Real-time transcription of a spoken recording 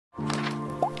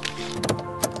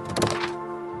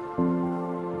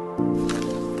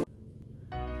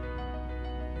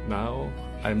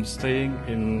I'm staying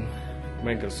in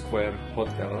Manger Square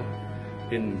Hotel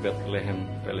in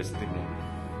Bethlehem-Palestine,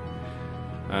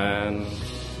 and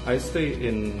I stay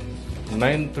in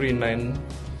 939,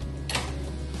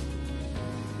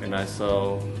 and I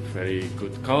saw very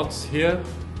good couch here,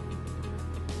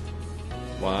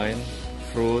 wine,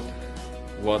 fruit,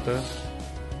 water.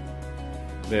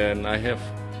 Then I have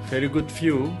very good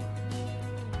view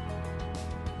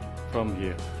from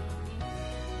here.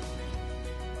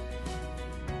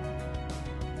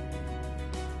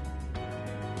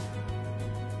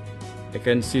 I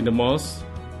can see the mosque.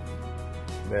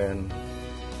 Then,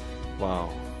 wow.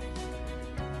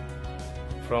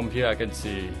 From here I can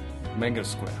see Manger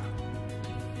Square.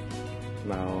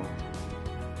 Now,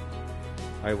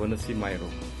 I want to see my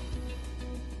room.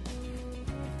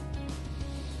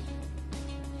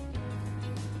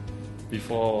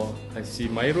 Before I see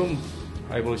my room,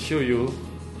 I will show you.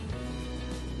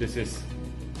 This is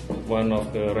one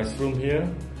of the restroom here.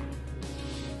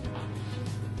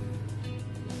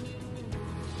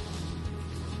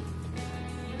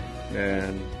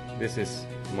 And this is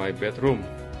my bedroom.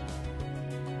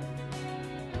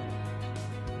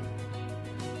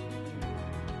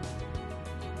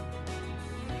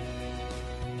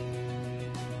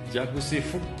 Jacuzzi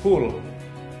pool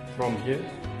from here,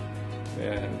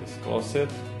 and this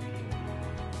closet,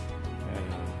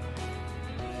 and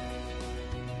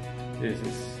this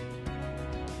is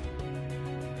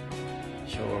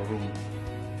shower room.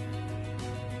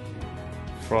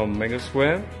 From Manger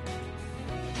Square,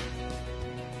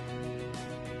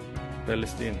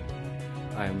 Palestine,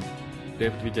 I'm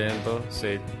David Wijayanto.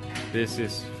 Said this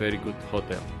is very good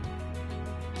hotel,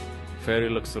 very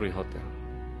luxury hotel.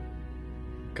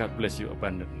 God bless you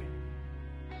abundantly.